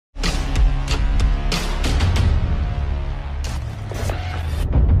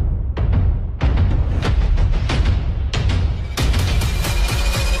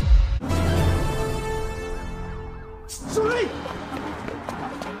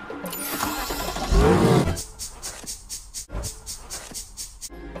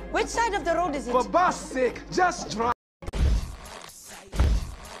Which side of the road is it? For boss sake, just drive.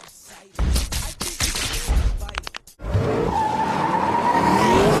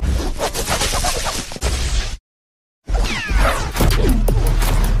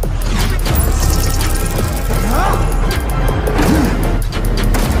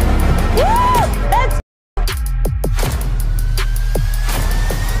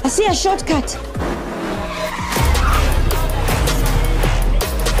 I see a shortcut.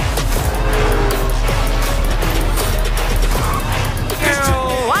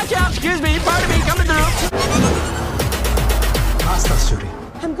 Watch out! Excuse me, pardon me, coming through. Faster, Shuri.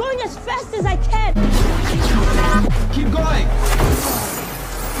 I'm going as fast as I can. Keep going.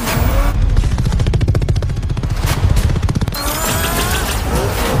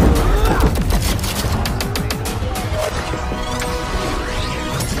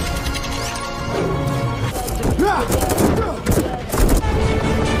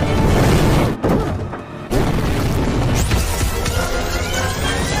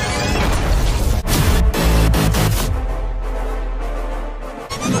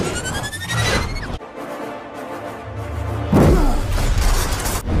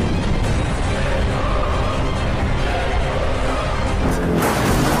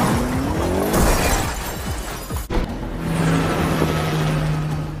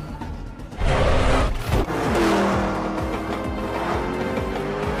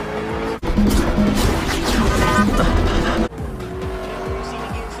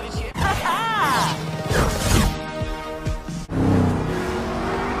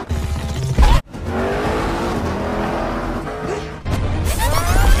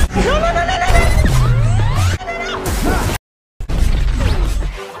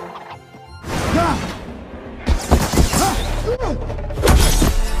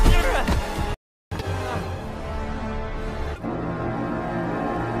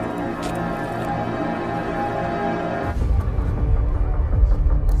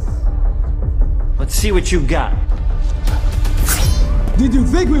 Let's see what you got. Did you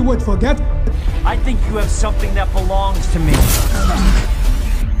think we would forget? I think you have something that belongs to me.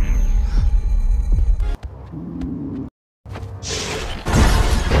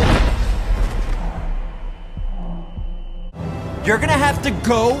 You're gonna have to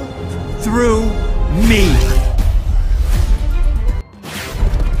go through me.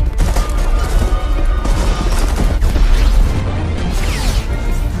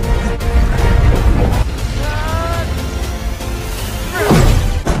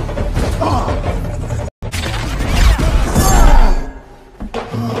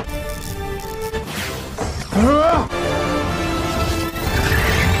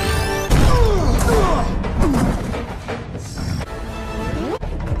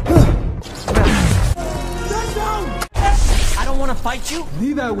 Fight you?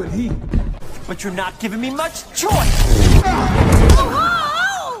 Neither will he. But you're not giving me much choice!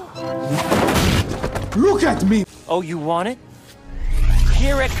 Look at me! Oh, you want it?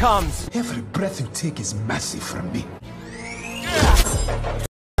 Here it comes! Every breath you take is massive from me.